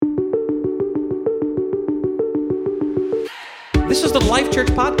This is the Life Church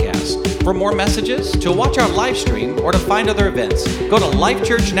Podcast. For more messages, to watch our live stream, or to find other events, go to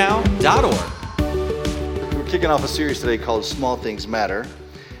lifechurchnow.org. We're kicking off a series today called Small Things Matter.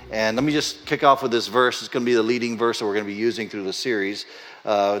 And let me just kick off with this verse. It's going to be the leading verse that we're going to be using through the series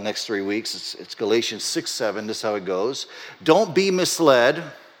next 3 weeks. It's Galatians 6:7. This is how it goes. Don't be misled.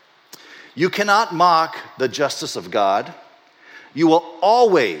 You cannot mock the justice of God. You will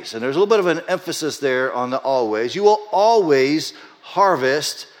always, and there's a little bit of an emphasis there on the always, you will always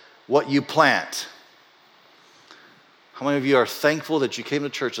harvest what you plant. How many of you are thankful that you came to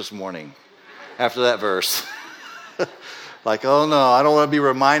church this morning after that verse? Like, oh no, I don't want to be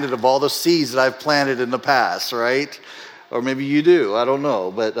reminded of all the seeds that I've planted in the past, right? Or maybe you do, I don't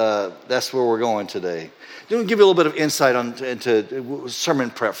know, but that's where we're going today. I'm going to give you a little bit of insight into sermon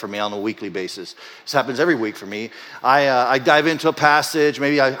prep for me on a weekly basis. This happens every week for me. I dive into a passage.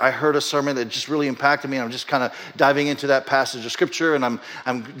 Maybe I heard a sermon that just really impacted me. And I'm just kind of diving into that passage of scripture, and I'm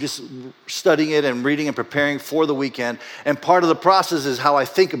just studying it and reading and preparing for the weekend. And part of the process is how I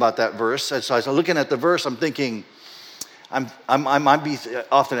think about that verse. And so as I'm looking at the verse, I'm thinking,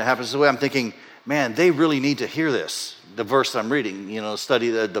 often it happens this way. I'm thinking, man, they really need to hear this. The verse that I'm reading, study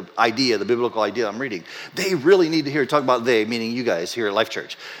the idea, the biblical idea I'm reading. They really need to hear it. Talk about they, meaning you guys here at Life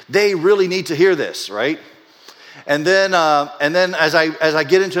Church. They really need to hear this, right? And then as I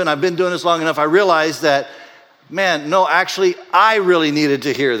get into it, and I've been doing this long enough, I realize that, man, no, actually, I really needed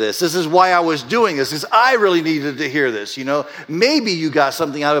to hear this. This is why I was doing this, because I really needed to hear this, Maybe you got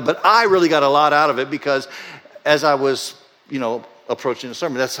something out of it, but I really got a lot out of it because as I was, approaching the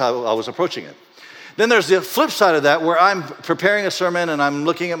sermon, that's how I was approaching it. Then there's the flip side of that where I'm preparing a sermon and I'm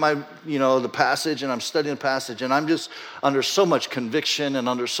looking at my, the passage and I'm studying the passage and I'm just under so much conviction and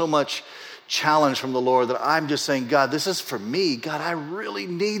under so much challenge from the Lord that I'm just saying, God, this is for me. God, I really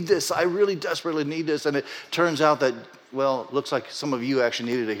need this. I really desperately need this. And it turns out that, well, it looks like some of you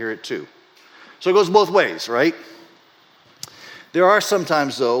actually needed to hear it too. So it goes both ways, right? There are some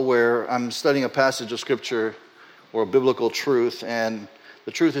times, though, where I'm studying a passage of scripture or a biblical truth, and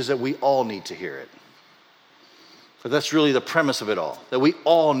the truth is that we all need to hear it. But that's really the premise of it all, that we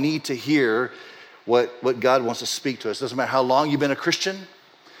all need to hear what God wants to speak to us. Doesn't matter how long you've been a Christian.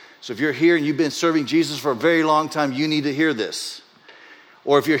 So if you're here and you've been serving Jesus for a very long time, you need to hear this.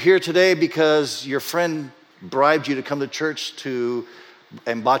 Or if you're here today because your friend bribed you to come to church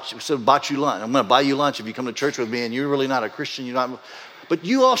and bought you lunch. I'm going to buy you lunch if you come to church with me and you're really not a Christian. But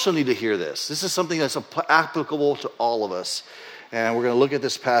you also need to hear this. This is something that's applicable to all of us. And we're going to look at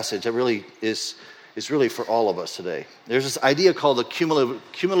this passage that really is really for all of us today. There's this idea called the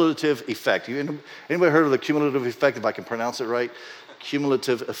cumulative effect. Anybody heard of the cumulative effect, if I can pronounce it right?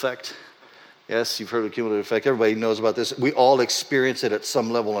 Cumulative effect. Yes, you've heard of the cumulative effect. Everybody knows about this. We all experience it at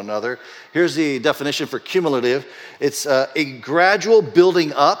some level or another. Here's the definition for cumulative. It's a gradual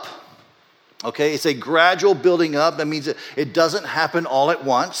building up. Okay, it's a gradual building up. That means it doesn't happen all at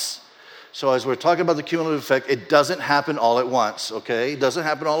once. So as we're talking about the cumulative effect, it doesn't happen all at once, okay? It doesn't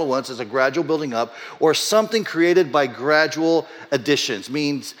happen all at once. It's a gradual building up or something created by gradual additions.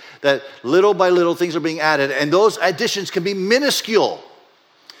 Means that little by little things are being added, and those additions can be minuscule,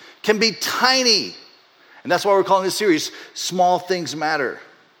 can be tiny. And that's why we're calling this series, Small Things Matter.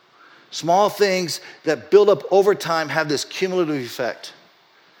 Small things that build up over time have this cumulative effect.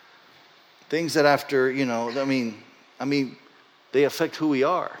 Things that after, they affect who we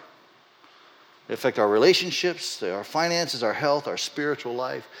are. They affect our relationships, our finances, our health, our spiritual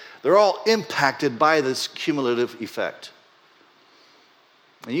life. They're all impacted by this cumulative effect.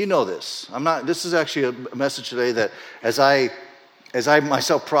 And you know this. This is actually a message today that as I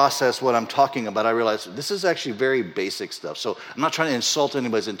myself process what I'm talking about, I realize this is actually very basic stuff. So I'm not trying to insult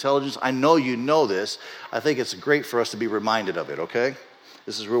anybody's intelligence. I know you know this. I think it's great for us to be reminded of it, okay?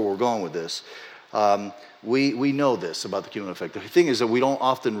 This is where we're going with this. We know this about the cumulative effect. The thing is that we don't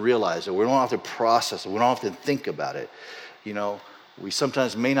often realize it. We don't often process it. We don't often think about it. We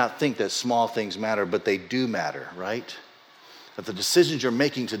sometimes may not think that small things matter, but they do matter, right? That the decisions you're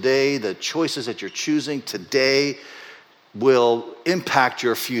making today, the choices that you're choosing today will impact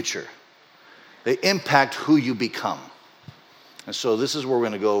your future. They impact who you become. And so this is where we're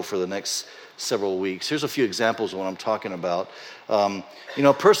going to go for the next several weeks. Here's a few examples of what I'm talking about. A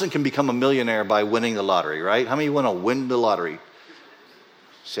person can become a millionaire by winning the lottery, right? How many want to win the lottery?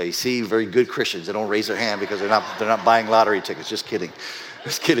 So you see, very good Christians. They don't raise their hand because they're not buying lottery tickets. Just kidding.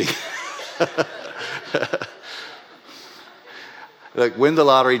 Just kidding. Like, win the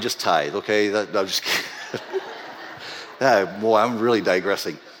lottery, just tithe, okay? No, I'm just kidding. Boy, I'm really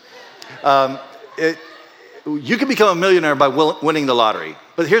digressing. You can become a millionaire by winning the lottery.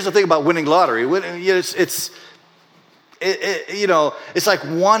 But here's the thing about winning lottery. it's like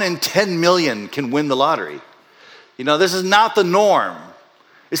 1 in 10 million can win the lottery. This is not the norm.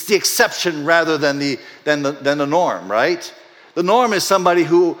 It's the exception rather than the norm, right? The norm is somebody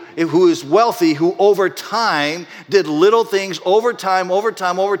who is wealthy, who over time did little things over time,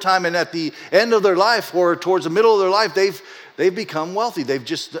 and at the end of their life or towards the middle of their life, they've become wealthy. They've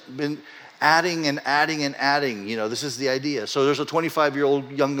just been adding and adding and adding. This is the idea. So there's a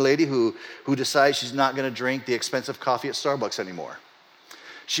 25-year-old young lady who decides she's not going to drink the expensive coffee at Starbucks anymore.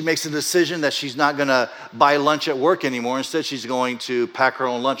 She makes a decision that she's not going to buy lunch at work anymore. Instead, she's going to pack her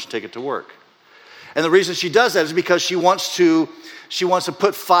own lunch and take it to work. And the reason she does that is because she wants to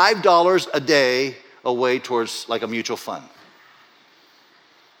put $5 a day away towards like a mutual fund.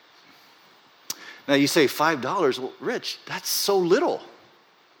 Now you say $5, well, Rich, that's so little.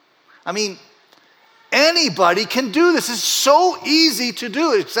 I mean, anybody can do this. It's so easy to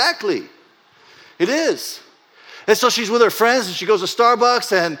do. Exactly. It is. And so she's with her friends and she goes to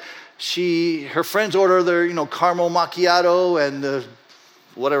Starbucks and her friends order their, caramel macchiato and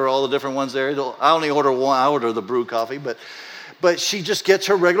whatever, all the different ones there. I only order one. I order the brew coffee, but she just gets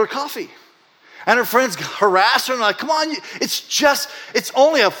her regular coffee. And her friends harass her and like, come on, it's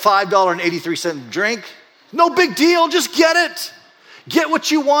only a $5.83 drink. No big deal, just get it. Get what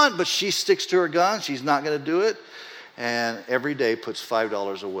you want. But she sticks to her gun. She's not going to do it. And every day puts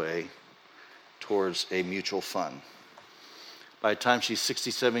 $5 away towards a mutual fund. By the time she's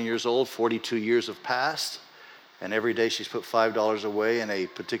 67 years old, 42 years have passed. And every day she's put $5 away in a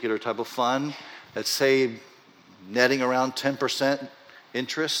particular type of fund that's, say, netting around 10%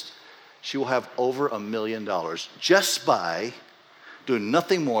 interest. She will have over $1 million just by doing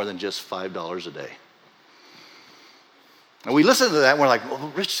nothing more than just $5 a day. And we listen to that and we're like,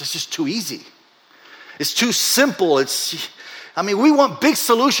 well, Rich, that's just too easy. It's too simple. We want big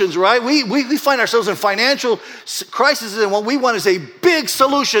solutions, right? We find ourselves in financial crises and what we want is a big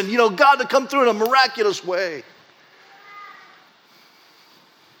solution, God to come through in a miraculous way.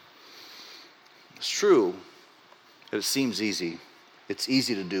 It's true that it seems easy. It's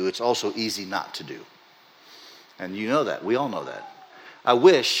easy to do. It's also easy not to do. And you know that. We all know that. I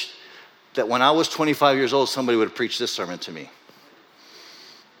wish that when I was 25 years old, somebody would have preached this sermon to me.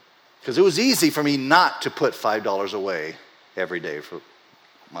 Because it was easy for me not to put $5 away every day for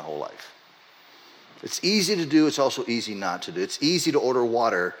my whole life. It's easy to do. It's also easy not to do. It's easy to order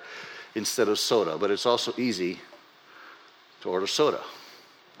water instead of soda, but it's also easy to order soda.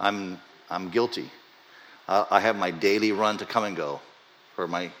 I'm guilty. I have my daily run to Come and Go for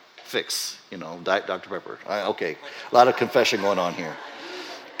my fix, Diet Dr. Pepper. Okay, a lot of confession going on here.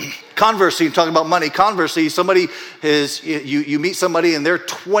 Conversely, talking about money, conversely, you meet somebody and they're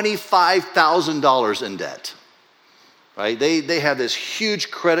 $25,000 in debt, right? They have this huge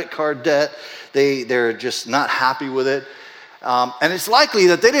credit card debt. They're just not happy with it. And it's likely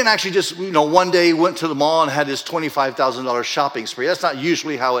that they didn't actually just, one day went to the mall and had this $25,000 shopping spree. That's not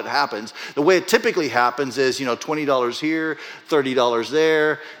usually how it happens. The way it typically happens is, $20 here, $30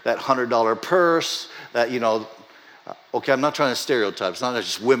 there, that $100 purse, that, okay, I'm not trying to stereotype. It's not that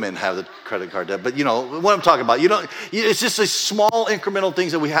just women have the credit card debt, but what I'm talking about. It's just these small incremental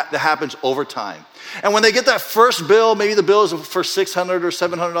things that that happens over time. And when they get that first bill, maybe the bill is for $600 or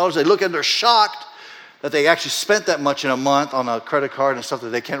 $700, they look at it and they're shocked that they actually spent that much in a month on a credit card and stuff that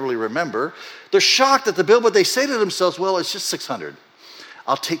they can't really remember. They're shocked at the bill, but they say to themselves, well, it's just $600.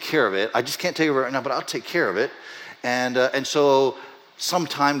 I'll take care of it. I just can't take it right now, but I'll take care of it. And so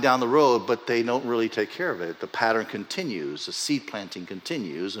sometime down the road, but they don't really take care of it. The pattern continues. The seed planting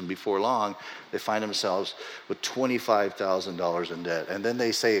continues. And before long, they find themselves with $25,000 in debt. And then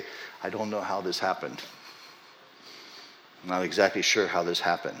they say, I don't know how this happened. I'm not exactly sure how this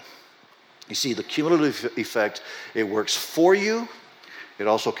happened. You see, the cumulative effect, it works for you. It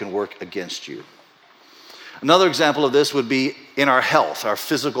also can work against you. Another example of this would be in our health, our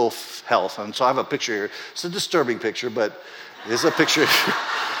physical health. And so I have a picture here. It's a disturbing picture, but there's a picture.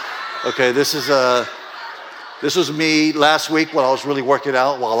 Okay, this was me last week while I was really working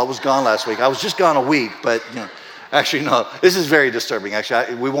out while I was gone last week. I was just gone a week, but actually, no, this is very disturbing.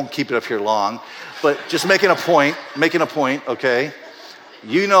 Actually, we won't keep it up here long, but just making a point, okay?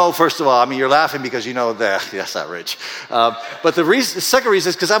 First of all, you're laughing because that's not rich. But the second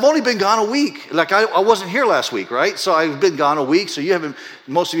reason is because I've only been gone a week. Like I wasn't here last week, right? So I've been gone a week. So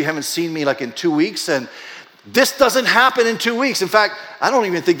most of you haven't seen me like in 2 weeks. And this doesn't happen in 2 weeks. In fact, I don't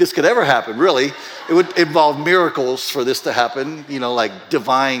even think this could ever happen, really. It would involve miracles for this to happen. Like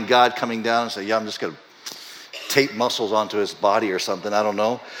divine God coming down and say, yeah, I'm just going to tape muscles onto his body or something. I don't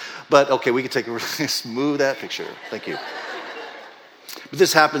know. But okay, we can move that picture. Thank you. But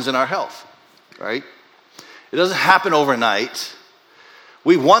this happens in our health, right? It doesn't happen overnight.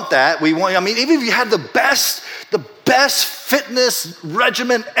 We want that. Even if you had the best fitness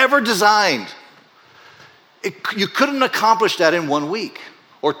regimen ever designed, you couldn't accomplish that in 1 week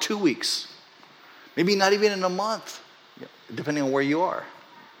or 2 weeks. Maybe not even in a month, depending on where you are,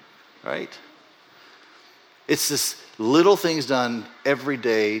 right? It's this little things done every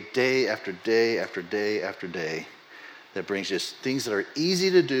day, day after day after day after day, that brings just things that are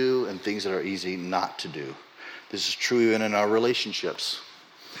easy to do and things that are easy not to do. This is true even in our relationships.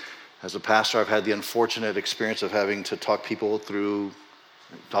 As a pastor, I've had the unfortunate experience of having to talk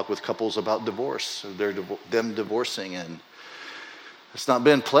with couples about divorce, them divorcing, and it's not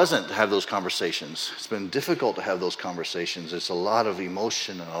been pleasant to have those conversations. It's been difficult to have those conversations. It's a lot of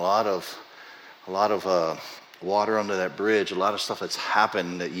emotion and a lot of water under that bridge, a lot of stuff that's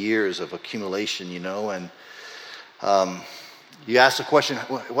happened, years of accumulation, and you ask the question,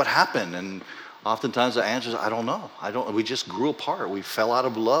 what happened? And oftentimes the answer is, I don't know. We just grew apart. We fell out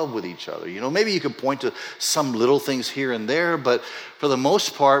of love with each other. Maybe you could point to some little things here and there, but for the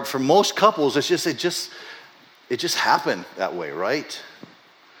most part, for most couples, it just happened that way, right?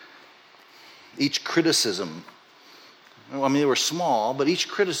 Each criticism, they were small, but each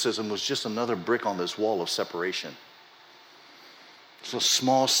criticism was just another brick on this wall of separation. So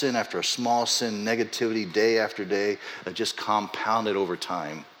small sin after a small sin, negativity day after day, that just compounded over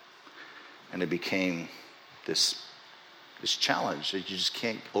time. And it became this challenge that you just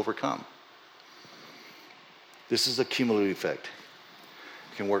can't overcome. This is the cumulative effect.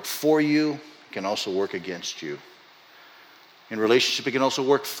 It can work for you, it can also work against you. In relationship, it can also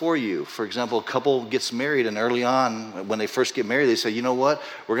work for you. For example, a couple gets married, and early on, when they first get married, they say, you know what?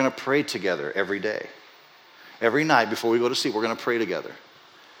 We're going to pray together every day. Every night before we go to sleep, we're going to pray together.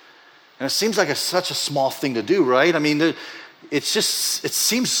 And it seems like such a small thing to do, right? It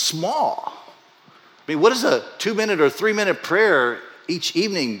seems small. What is a 2-minute or 3-minute prayer each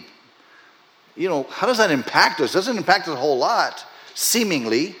evening? How does that impact us? It doesn't impact us a whole lot,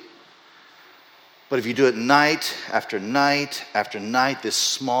 seemingly. But if you do it night after night after night, this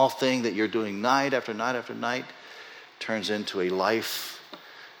small thing that you're doing night after night after night turns into a life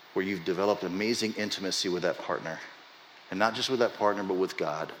where you've developed amazing intimacy with that partner. And not just with that partner, but with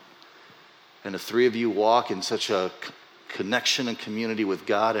God. And the three of you walk in such a connection and community with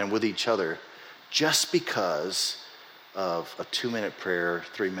God and with each other just because of a 2-minute prayer,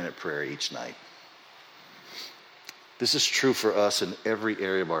 3-minute prayer each night. This is true for us in every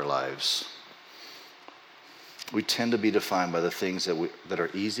area of our lives. We tend to be defined by the things that are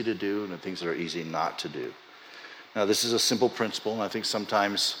easy to do and the things that are easy not to do. Now, this is a simple principle, and I think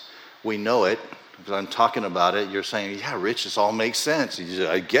sometimes we know it. Because I'm talking about it, you're saying, yeah, Rich, this all makes sense.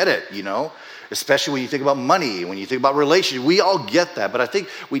 I get it, especially when you think about money, when you think about relationships. We all get that, but I think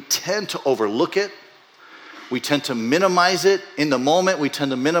we tend to overlook it. We tend to minimize it in the moment. We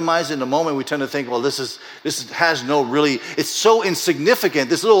tend to think, well, this has no really, it's so insignificant.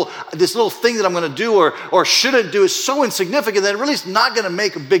 This little thing that I'm going to do or shouldn't do is so insignificant that it really is not going to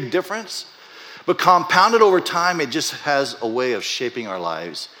make a big difference. But compounded over time, it just has a way of shaping our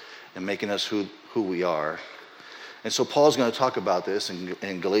lives and making us who we are. And so Paul's going to talk about this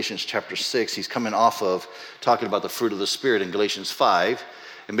in Galatians chapter 6. He's coming off of talking about the fruit of the Spirit in Galatians 5.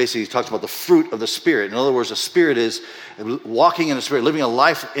 And basically he talks about the fruit of the Spirit. In other words, the Spirit is walking in the Spirit, living a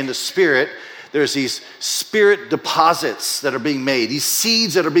life in the Spirit. There's these Spirit deposits that are being made, these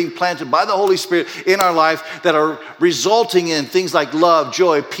seeds that are being planted by the Holy Spirit in our life that are resulting in things like love,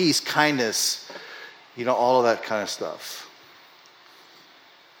 joy, peace, kindness, all of that kind of stuff.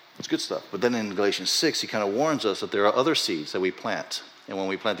 It's good stuff. But then in Galatians 6, he kind of warns us that there are other seeds that we plant. And when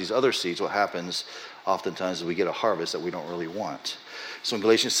we plant these other seeds, what happens oftentimes is we get a harvest that we don't really want. So in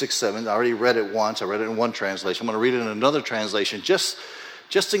Galatians 6:7, I already read it once. I read it in one translation. I'm going to read it in another translation just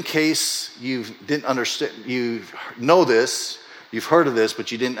in case you didn't understand. You know this, you've heard of this,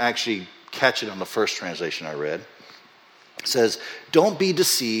 but you didn't actually catch it on the first translation I read. It says, "Don't be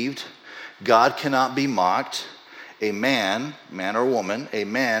deceived. God cannot be mocked. A man or woman, a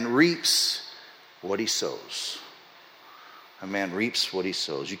man reaps what he sows." A man reaps what he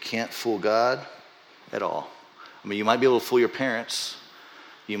sows. You can't fool God at all. You might be able to fool your parents.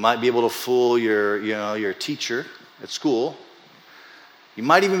 You might be able to fool your teacher at school. You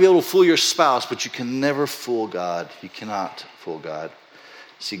might even be able to fool your spouse, but you can never fool God. You cannot fool God.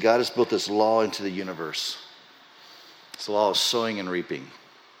 See, God has built this law into the universe. It's the law of sowing and reaping.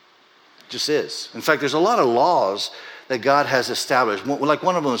 Just is. In fact, there's a lot of laws that God has established. Like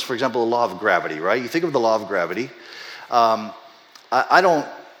one of them is, for example, the law of gravity, right? You think of the law of gravity. I don't,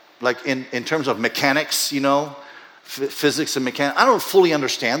 like in terms of mechanics, physics and mechanics, I don't fully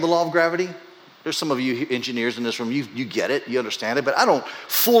understand the law of gravity. There's some of you engineers in this room, you get it, you understand it, but I don't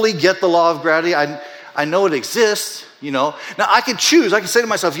fully get the law of gravity. I know it exists, Now I can choose, I can say to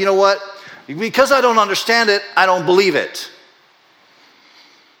myself, you know what? Because I don't understand it, I don't believe it.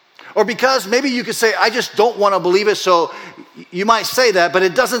 Or because maybe you could say, I just don't want to believe it, so you might say that, but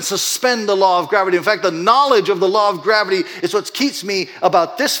it doesn't suspend the law of gravity. In fact, the knowledge of the law of gravity is what keeps me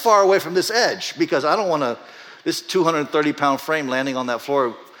about this far away from this edge, because I don't want to, this 230-pound frame landing on that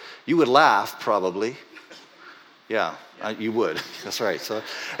floor, you would laugh probably. Yeah, you would. That's right. So,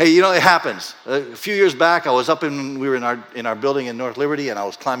 hey, it happens. A few years back, we were in our building in North Liberty, and I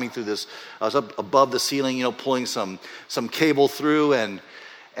was climbing through this. I was up above the ceiling, pulling some cable through, and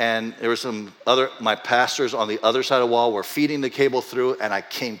there were my pastors on the other side of the wall were feeding the cable through, and I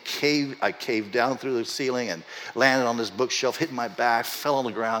caved down through the ceiling and landed on this bookshelf, hit my back, fell on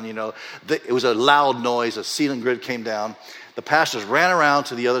the ground. It was a loud noise. A ceiling grid came down. The pastors ran around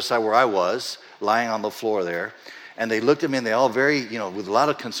to the other side where I was, lying on the floor there, and they looked at me, and they all very, with a lot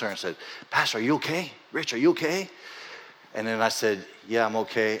of concern said, "Pastor, are you okay? Rich, are you okay?" And then I said, "Yeah, I'm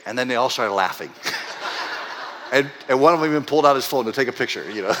okay." And then they all started laughing. And one of them even pulled out his phone to take a picture,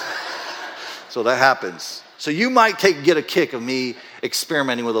 So that happens. So you might get a kick of me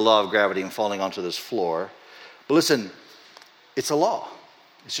experimenting with the law of gravity and falling onto this floor. But listen, it's a law.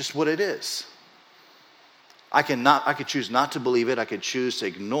 It's just what it is. I could choose not to believe it. I could choose to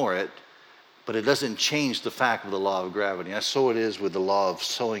ignore it. But it doesn't change the fact of the law of gravity. And so it is with the law of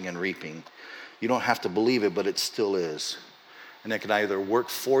sowing and reaping. You don't have to believe it, but it still is. And that can either work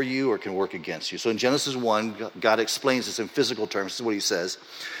for you or can work against you. So in Genesis 1, God explains this in physical terms. This is what he says.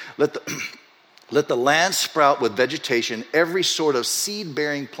 Let the land sprout with vegetation, every sort of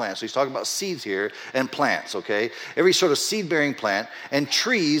seed-bearing plant. So he's talking about seeds here and plants, okay? Every sort of seed-bearing plant and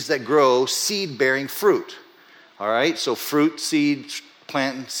trees that grow seed-bearing fruit. All right? So fruit, seed,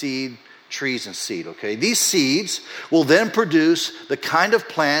 plant and seed, trees and seed, okay? These seeds will then produce the kind of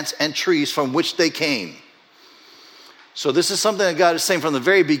plants and trees from which they came. So this is something that God is saying from the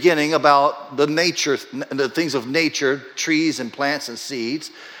very beginning about the things of nature, trees and plants and seeds.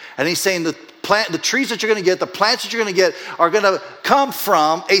 And he's saying the trees that you're going to get, the plants that you're going to get are going to come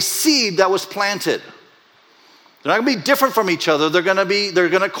from a seed that was planted. They're not going to be different from each other. They're going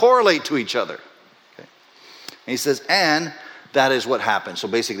to correlate to each other. Okay? And he says, and that is what happened. So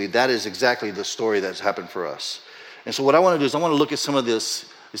basically, that is exactly the story that's happened for us. And so what I want to do is I want to look at some of these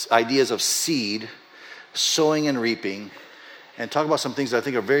ideas of seed, sowing and reaping, and talk about some things that I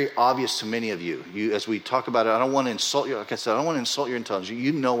think are very obvious to many of you. As we talk about it, I don't want to insult you. Like I said, I don't want to insult your intelligence.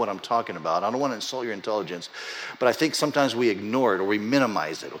 You know what I'm talking about. I don't want to insult your intelligence. But I think sometimes we ignore it or we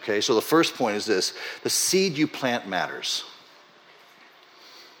minimize it, okay? So the first point is this. The seed you plant matters.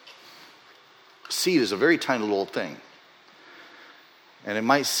 Seed is a very tiny little thing. And it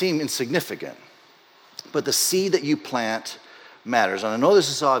might seem insignificant. But the seed that you plant matters. And I know this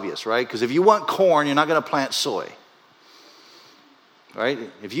is obvious, right? Because if you want corn, you're not going to plant soy. Right?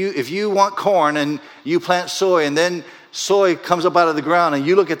 If you want corn and you plant soy and then soy comes up out of the ground and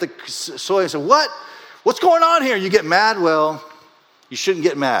you look at the soy and say, what's going on here? You get mad? Well, you shouldn't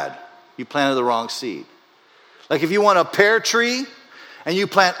get mad. You planted the wrong seed. Like if you want a pear tree and you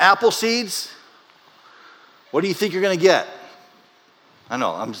plant apple seeds, what do you think you're going to get? I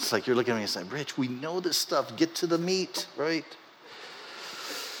know, I'm just like, you're looking at me and saying, Rich, we know this stuff. Get to the meat, right?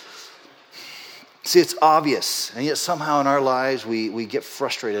 See, it's obvious, and yet somehow in our lives we get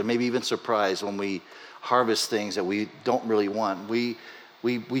frustrated, maybe even surprised when we harvest things that we don't really want. We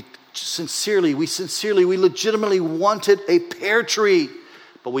legitimately wanted a pear tree,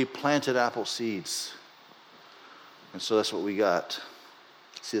 but we planted apple seeds. And so that's what we got.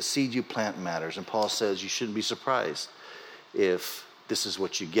 See, the seed you plant matters, and Paul says you shouldn't be surprised if this is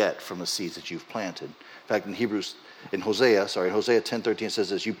what you get from the seeds that you've planted. In fact, in Hosea 10:13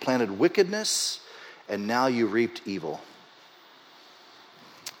 says this, you planted wickedness, and now you reaped evil.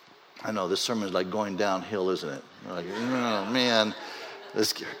 I know, this sermon is like going downhill, isn't it? You're like, oh man,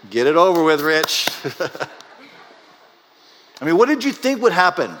 let's get it over with, Rich. I mean, what did you think would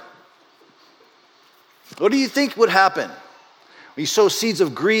happen? What do you think would happen? When you sow seeds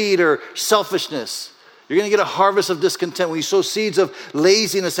of greed or selfishness, you're going to get a harvest of discontent. When you sow seeds of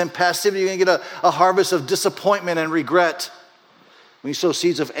laziness and passivity, you're going to get a harvest of disappointment and regret. When you sow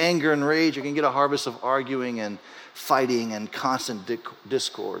seeds of anger and rage, you're going to get a harvest of arguing and fighting and constant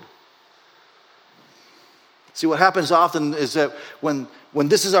discord. See, what happens often is that when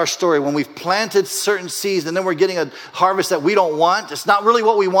this is our story, when we've planted certain seeds and then we're getting a harvest that we don't want, it's not really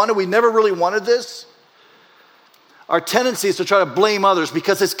what we wanted, we never really wanted this, our tendency is to try to blame others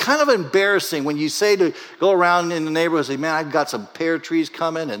because it's kind of embarrassing when you say to go around in the neighborhood and say, man, I've got some pear trees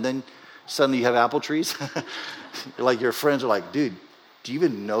coming, and then Suddenly you have apple trees. Like your friends are like, dude, do you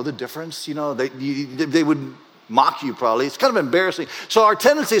even know the difference? You know, they would mock you probably. It's kind of embarrassing. So our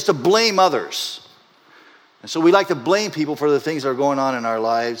tendency is to blame others. And so we like to blame people for the things that are going on in our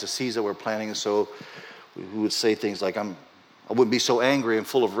lives, the seeds that we're planting. And so we would say things like, I wouldn't be so angry and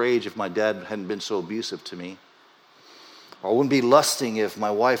full of rage if my dad hadn't been so abusive to me. Or I wouldn't be lusting if my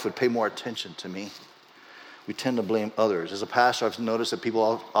wife would pay more attention to me. We tend to blame others. As a pastor, I've noticed that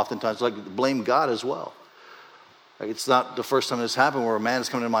people oftentimes like to blame God as well. Like it's not the first time this happened where a man has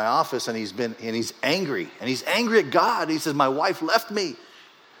come into my office and he's angry. And he's angry at God. He says, my wife left me.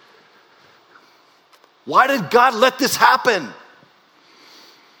 Why did God let this happen?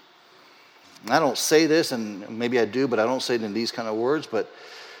 I don't say this, and maybe I do, but I don't say it in these kind of words. But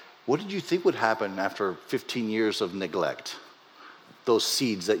what did you think would happen after 15 years of neglect? Those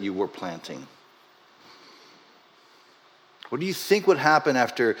seeds that you were planting. What do you think would happen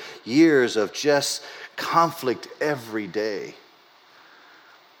after years of just conflict every day?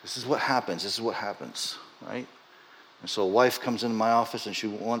 This is what happens, right? And so a wife comes into my office and she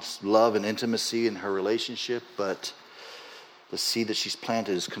wants love and intimacy in her relationship, but the seed that she's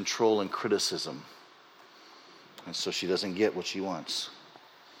planted is control and criticism. And so she doesn't get what she wants.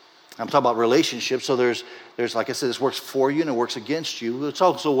 I'm talking about relationships. So there's like I said, this works for you and it works against you. It's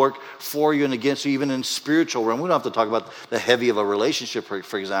also work for you and against you, even in spiritual realm. We don't have to talk about the heavy of a relationship,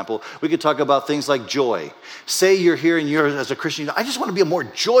 for example. We could talk about things like joy. Say you're here and you're, as a Christian, I just want to be a more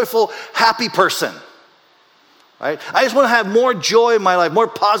joyful, happy person. Right? I just want to have more joy in my life, more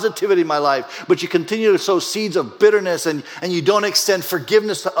positivity in my life. But you continue to sow seeds of bitterness and you don't extend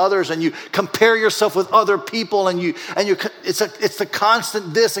forgiveness to others and you compare yourself with other people and it's the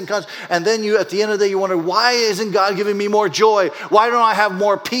constant this and constant. And then you, at the end of the day, you wonder, why isn't God giving me more joy? Why don't I have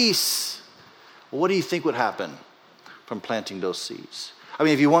more peace? Well, what do you think would happen from planting those seeds? I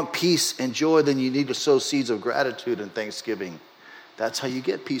mean, if you want peace and joy, then you need to sow seeds of gratitude and thanksgiving. That's how you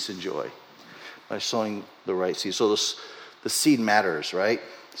get peace and joy. By sowing the right seed. So the seed matters, right?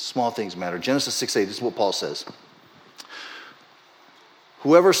 Small things matter. Genesis 6:8, this is what Paul says.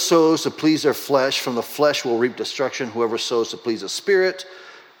 Whoever sows to please their flesh, from the flesh will reap destruction. Whoever sows to please the Spirit,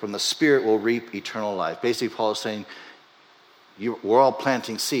 from the Spirit will reap eternal life. Basically, Paul is saying, we're all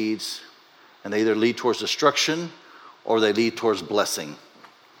planting seeds, and they either lead towards destruction or they lead towards blessing.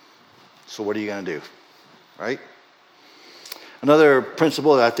 So what are you going to do? Right? Another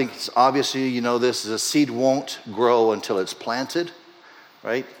principle that I think is obviously, you know this, is a seed won't grow until it's planted,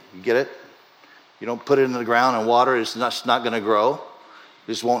 right? You get it? You don't put it in the ground and water, it's not going to grow.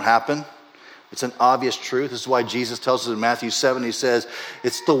 This won't happen. It's an obvious truth. This is why Jesus tells us in Matthew 7, he says,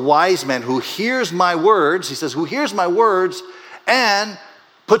 it's the wise man who hears my words, he says, who hears my words and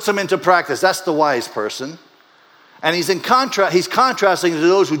puts them into practice. That's the wise person. And he's contrasting to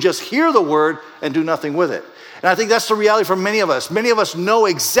those who just hear the word and do nothing with it. And I think that's the reality for many of us. Many of us know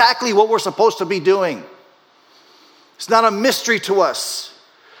exactly what we're supposed to be doing. It's not a mystery to us.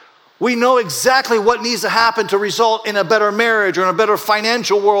 We know exactly what needs to happen to result in a better marriage or in a better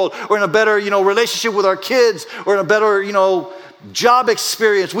financial world or in a better, relationship with our kids or in a better, job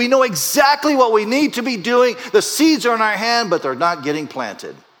experience. We know exactly what we need to be doing. The seeds are in our hand, but they're not getting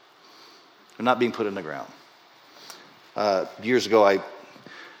planted. They're not being put in the ground. Years ago,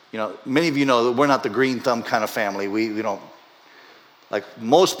 many of you know that we're not the green thumb kind of family. We don't, like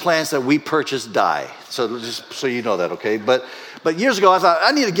most plants that we purchase die. So just so you know that, okay? But years ago, I thought,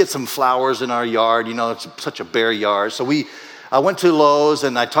 I need to get some flowers in our yard. It's such a bare yard. So I went to Lowe's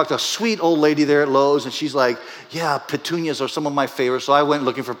and I talked to a sweet old lady there at Lowe's and she's like, yeah, petunias are some of my favorites. So I went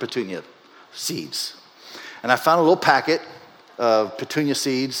looking for petunia seeds. And I found a little packet of petunia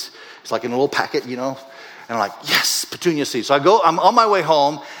seeds. It's like in a little packet, And I'm like, yes, petunia seeds. So I'm on my way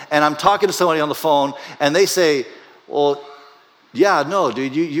home, and I'm talking to somebody on the phone, and they say, well, yeah, no,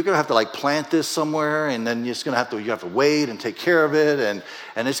 dude, you're going to have to, plant this somewhere, and then you have to wait and take care of it, and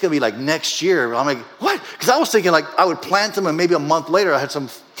it's going to be, next year. I'm like, what? Because I was thinking, I would plant them, and maybe a month later I had some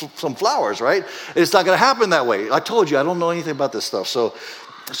flowers, right? It's not going to happen that way. I told you, I don't know anything about this stuff. So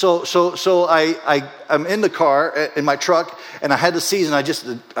I'm in the car, in my truck, and I had the seeds, and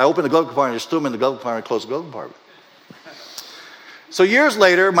I opened the glove compartment, and just threw them in the glove compartment, and closed the glove compartment. So years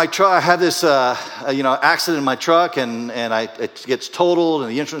later, my truck, I had this, accident in my truck, and it gets totaled,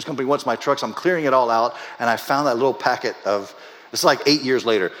 and the insurance company wants my truck, so I'm clearing it all out, and I found that little packet of, this is 8 years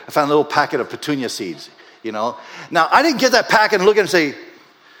later, I found a little packet of petunia seeds, Now, I didn't get that packet and look at it and say,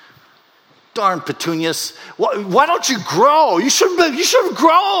 darn petunias, why don't you grow? You should have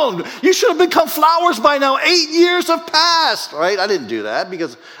grown. You should have become flowers by now. 8 years have passed, right? I didn't do that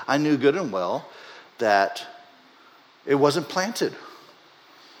because I knew good and well that it wasn't planted.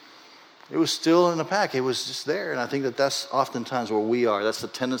 It was still in the pack. It was just there. And I think that that's oftentimes where we are. That's the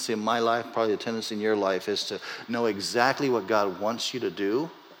tendency in my life, probably the tendency in your life, is to know exactly what God wants you to do,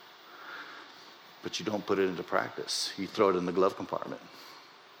 but you don't put it into practice. You throw it in the glove compartment.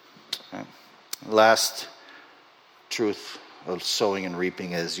 Okay. Last truth of sowing and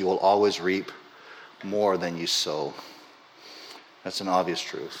reaping is you will always reap more than you sow. That's an obvious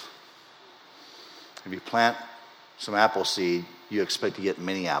truth. If you plant some apple seed, you expect to get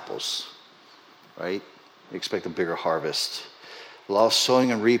many apples, right? You expect a bigger harvest. The law of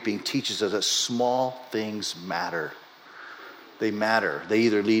sowing and reaping teaches us that small things matter. They matter. They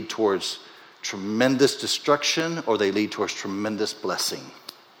either lead towards tremendous destruction or they lead towards tremendous blessing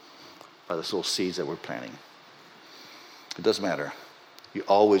by those little seeds that we're planting. It doesn't matter. You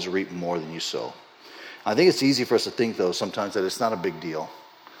always reap more than you sow. I think it's easy for us to think, though, sometimes that it's not a big deal.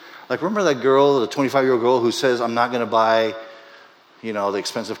 Like, remember that girl, the 25-year-old girl who says, I'm not going to buy, the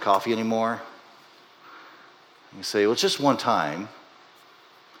expensive coffee anymore? You say, well, it's just one time.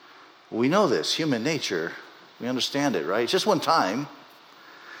 We know this, human nature. We understand it, right? It's just one time.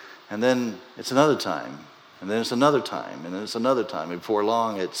 And then it's another time. And then it's another time. And then it's another time. And before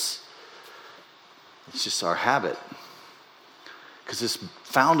long, it's just our habit. Because it's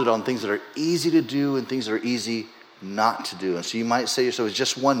founded on things that are easy to do and things that are easy not to do. And so you might say to yourself, it's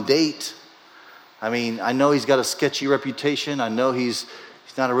just one date. I mean, I know he's got a sketchy reputation. I know he's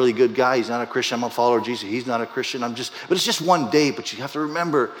not a really good guy. He's not a Christian. I'm a follower of Jesus. He's not a Christian. But it's just one date. But you have to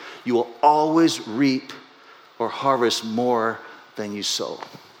remember, you will always reap or harvest more than you sow.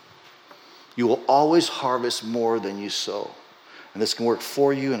 You will always harvest more than you sow. And this can work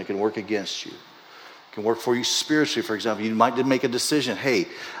for you and it can work against you. It can work for you spiritually. For example, you might make a decision. Hey,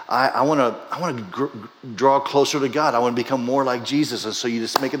 I want to draw closer to God. I want to become more like Jesus. And so you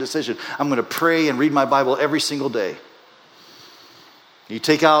just make a decision. I'm going to pray and read my Bible every single day. You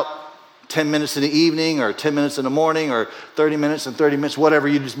take out 10 minutes in the evening or 10 minutes in the morning or 30 minutes and 30 minutes, whatever.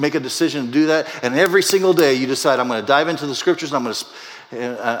 You just make a decision to do that. And every single day you decide, I'm going to dive into the scriptures and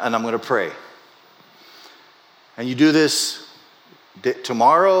I'm going to pray. And you do this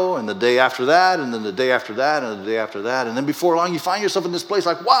tomorrow and the day after that and then the day after that and the day after that. And then before long you find yourself in this place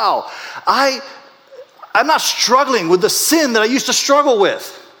like, wow, I'm not struggling with the sin that I used to struggle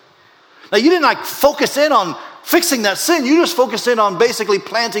with. Now you didn't focus in on fixing that sin. You just focused in on basically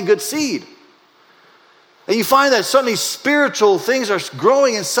planting good seed. And you find that suddenly spiritual things are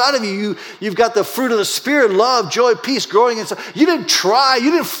growing inside of you. You've got the fruit of the Spirit, love, joy, peace growing inside. You didn't try.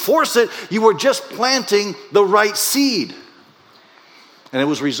 You didn't force it. You were just planting the right seed. And it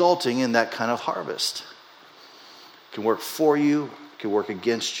was resulting in that kind of harvest. It can work for you. It can work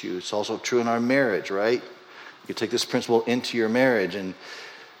against you. It's also true in our marriage, right? You can take this principle into your marriage and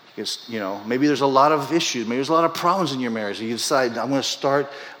maybe there's a lot of issues. Maybe there's a lot of problems in your marriage. You decide, I'm going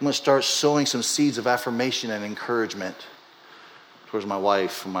to start sowing some seeds of affirmation and encouragement towards my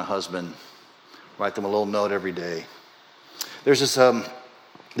wife and my husband. Write them a little note every day. There's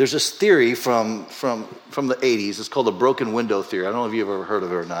this theory from the 80s. It's called the broken window theory. I don't know if you've ever heard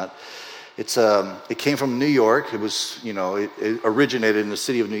of it or not. It came from New York. It was, it originated in the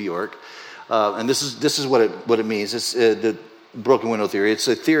city of New York. And this is what it means. It's the broken window theory. It's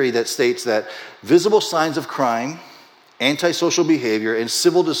a theory that states that visible signs of crime, antisocial behavior, and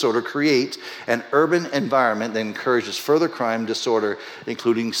civil disorder create an urban environment that encourages further crime, disorder,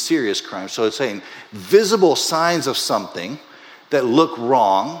 including serious crime. So it's saying visible signs of something that look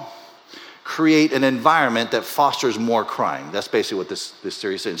wrong create an environment that fosters more crime. That's basically what this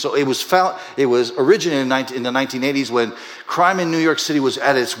theory is saying. So it was originated in the 1980s when crime in New York City was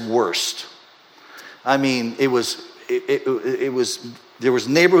at its worst. I mean, there was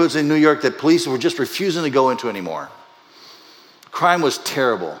neighborhoods in New York that police were just refusing to go into anymore. Crime was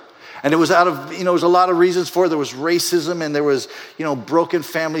terrible. And it was there was a lot of reasons for it. There was racism and there was, broken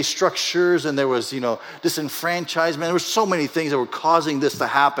family structures and there was, disenfranchisement. There were so many things that were causing this to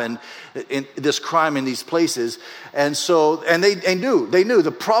happen, in this crime in these places. And they knew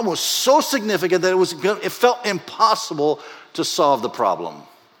the problem was so significant that it felt impossible to solve the problem.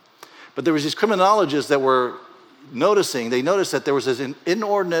 But there was these criminologists that were noticed that there was an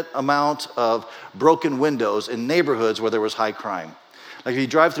inordinate amount of broken windows in neighborhoods where there was high crime. Like if you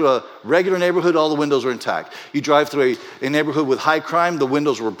drive through a regular neighborhood, all the windows were intact. You drive through a neighborhood with high crime, the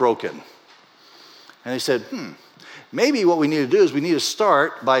windows were broken. And they said, maybe what we need to do is we need to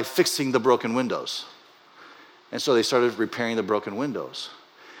start by fixing the broken windows. And so they started repairing the broken windows.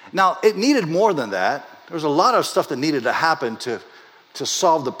 Now, it needed more than that. There was a lot of stuff that needed to happen to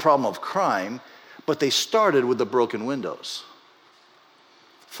solve the problem of crime. But they started with the broken windows.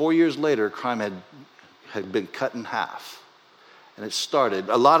 4 years later, crime had been cut in half. And it started,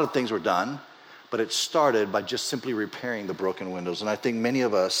 a lot of things were done, but it started by just simply repairing the broken windows. And I think many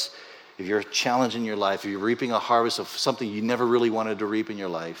of us, if you're challenged in your life, if you're reaping a harvest of something you never really wanted to reap in your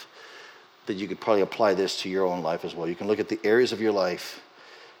life, that you could probably apply this to your own life as well. You can look at the areas of your life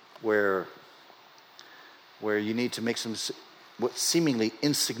where you need to make some what seemingly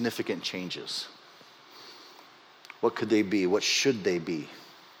insignificant changes. What could they be? What should they be?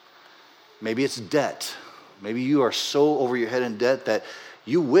 Maybe it's debt. Maybe you are so over your head in debt that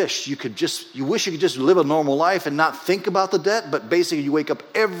you wish you could just live a normal life and not think about the debt, but basically you wake up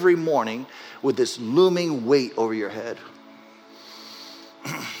every morning with this looming weight over your head.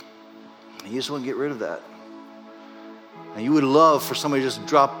 You just want to get rid of that. And you would love for somebody to just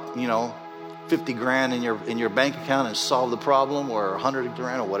drop, $50,000 in your bank account and solve the problem, or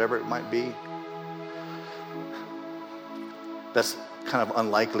 $100,000 or whatever it might be. That's kind of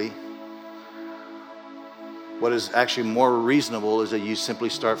unlikely. What is actually more reasonable is that you simply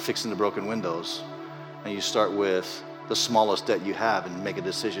start fixing the broken windows, and you start with the smallest debt you have and make a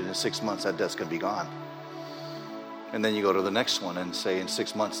decision. In 6 months, that debt's going to be gone. And then you go to the next one and say, in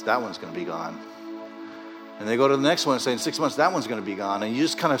 6 months, that one's going to be gone. And they go to the next one and say, in 6 months, that one's going to be gone. And you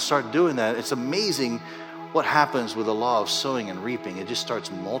just kind of start doing that. It's amazing what happens with the law of sowing and reaping. It just starts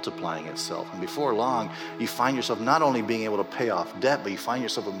multiplying itself. And before long, you find yourself not only being able to pay off debt, but you find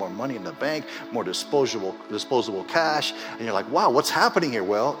yourself with more money in the bank, more disposable cash. And you're like, wow, what's happening here?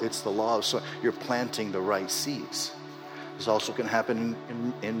 Well, it's the law of sowing. You're planting the right seeds. This also can happen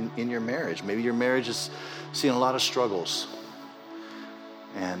in your marriage. Maybe your marriage is seeing a lot of struggles.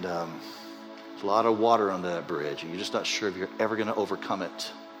 And there's a lot of water under that bridge. And you're just not sure if you're ever going to overcome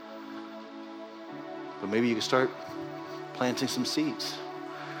it. But maybe you can start planting some seeds.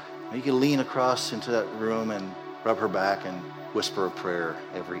 You can lean across into that room and rub her back and whisper a prayer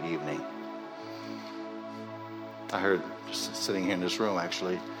every evening. I heard, just sitting here in this room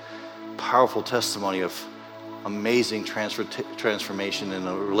actually, powerful testimony of amazing transformation in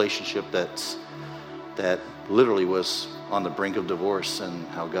a relationship that literally was on the brink of divorce, and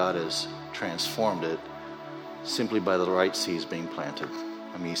how God has transformed it simply by the right seeds being planted.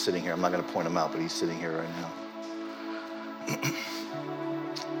 I mean, he's sitting here. I'm not going to point him out, but he's sitting here right now.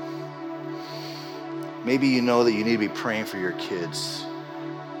 Maybe you know that you need to be praying for your kids.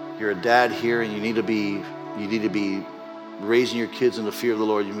 You're a dad here, and you need to be raising your kids in the fear of the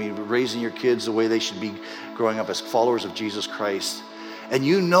Lord. You mean raising your kids the way they should be growing up as followers of Jesus Christ. And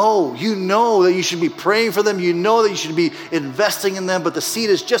you know that you should be praying for them. You know that you should be investing in them, but the seed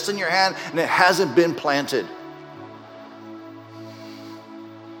is just in your hand and it hasn't been planted.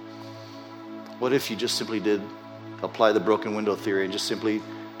 What if you just simply did apply the broken window theory and just simply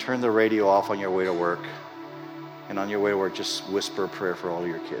turn the radio off on your way to work, and on your way to work just whisper a prayer for all of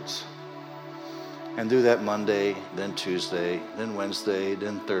your kids? And do that Monday, then Tuesday, then Wednesday,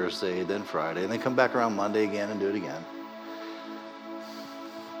 then Thursday, then Friday, and then come back around Monday again and do it again.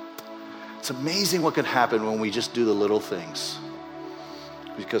 It's amazing what can happen when we just do the little things,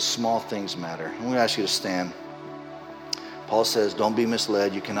 because small things matter. I'm going to ask you to stand. Paul says, don't be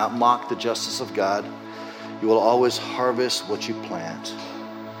misled. You cannot mock the justice of God. You will always harvest what you plant.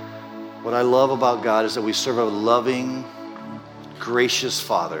 What I love about God is that we serve a loving, gracious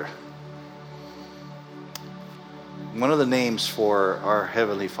Father. One of the names for our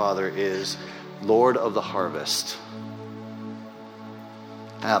Heavenly Father is Lord of the Harvest.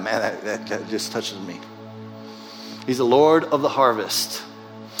 Ah, man, that just touches me. He's the Lord of the harvest.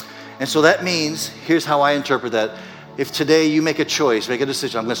 And so that means, here's how I interpret that. If today you make a choice, make a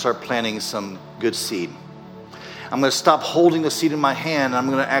decision, I'm going to start planting some good seed. I'm going to stop holding the seed in my hand, and I'm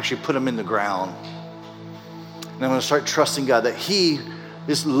going to actually put them in the ground. And I'm going to start trusting God that He,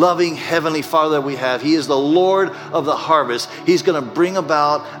 this loving Heavenly Father that we have, He is the Lord of the harvest. He's going to bring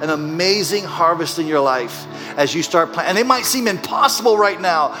about an amazing harvest in your life as you start planting. And it might seem impossible right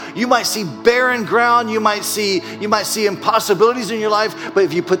now. You might see barren ground. You might see impossibilities in your life. But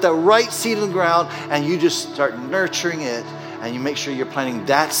if you put the right seed in the ground and you just start nurturing it, and you make sure you're planting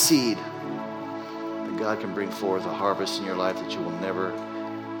that seed, then God can bring forth a harvest in your life that you will never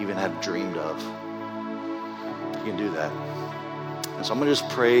even have dreamed of. You can do that. And so I'm going to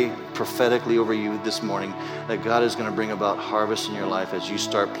just pray prophetically over you this morning that God is going to bring about harvest in your life as you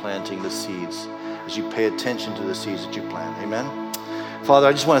start planting the seeds, as you pay attention to the seeds that you plant. Amen? Father,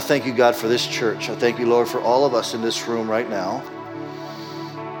 I just want to thank you, God, for this church. I thank you, Lord, for all of us in this room right now.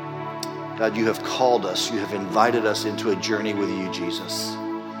 God, you have called us. You have invited us into a journey with you, Jesus.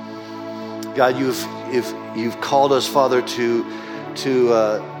 God, you've called us, Father, to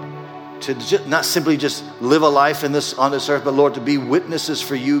not simply just live a life on this earth, but Lord, to be witnesses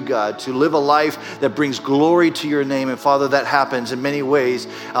for you, God, to live a life that brings glory to your name. And Father, that happens in many ways,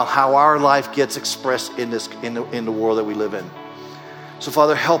 how our life gets expressed in the world that we live in. So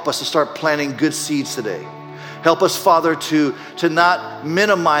Father, help us to start planting good seeds today. Help us, Father, to not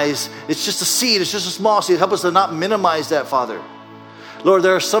minimize. It's just a seed. It's just a small seed. Help us to not minimize that, Father. Lord,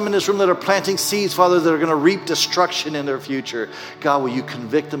 there are some in this room that are planting seeds, Father, that are going to reap destruction in their future. God, will you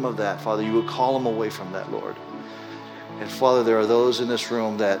convict them of that, Father? You will call them away from that, Lord. And Father, there are those in this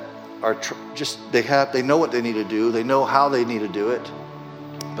room that are they know what they need to do. They know how they need to do it,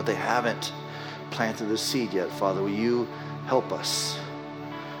 but they haven't planted the seed yet. Father, will you help us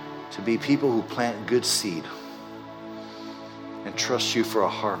to be people who plant good seed and trust you for a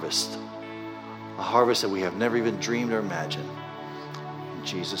harvest that we have never even dreamed or imagined. In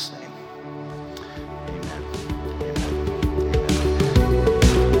Jesus' name, amen.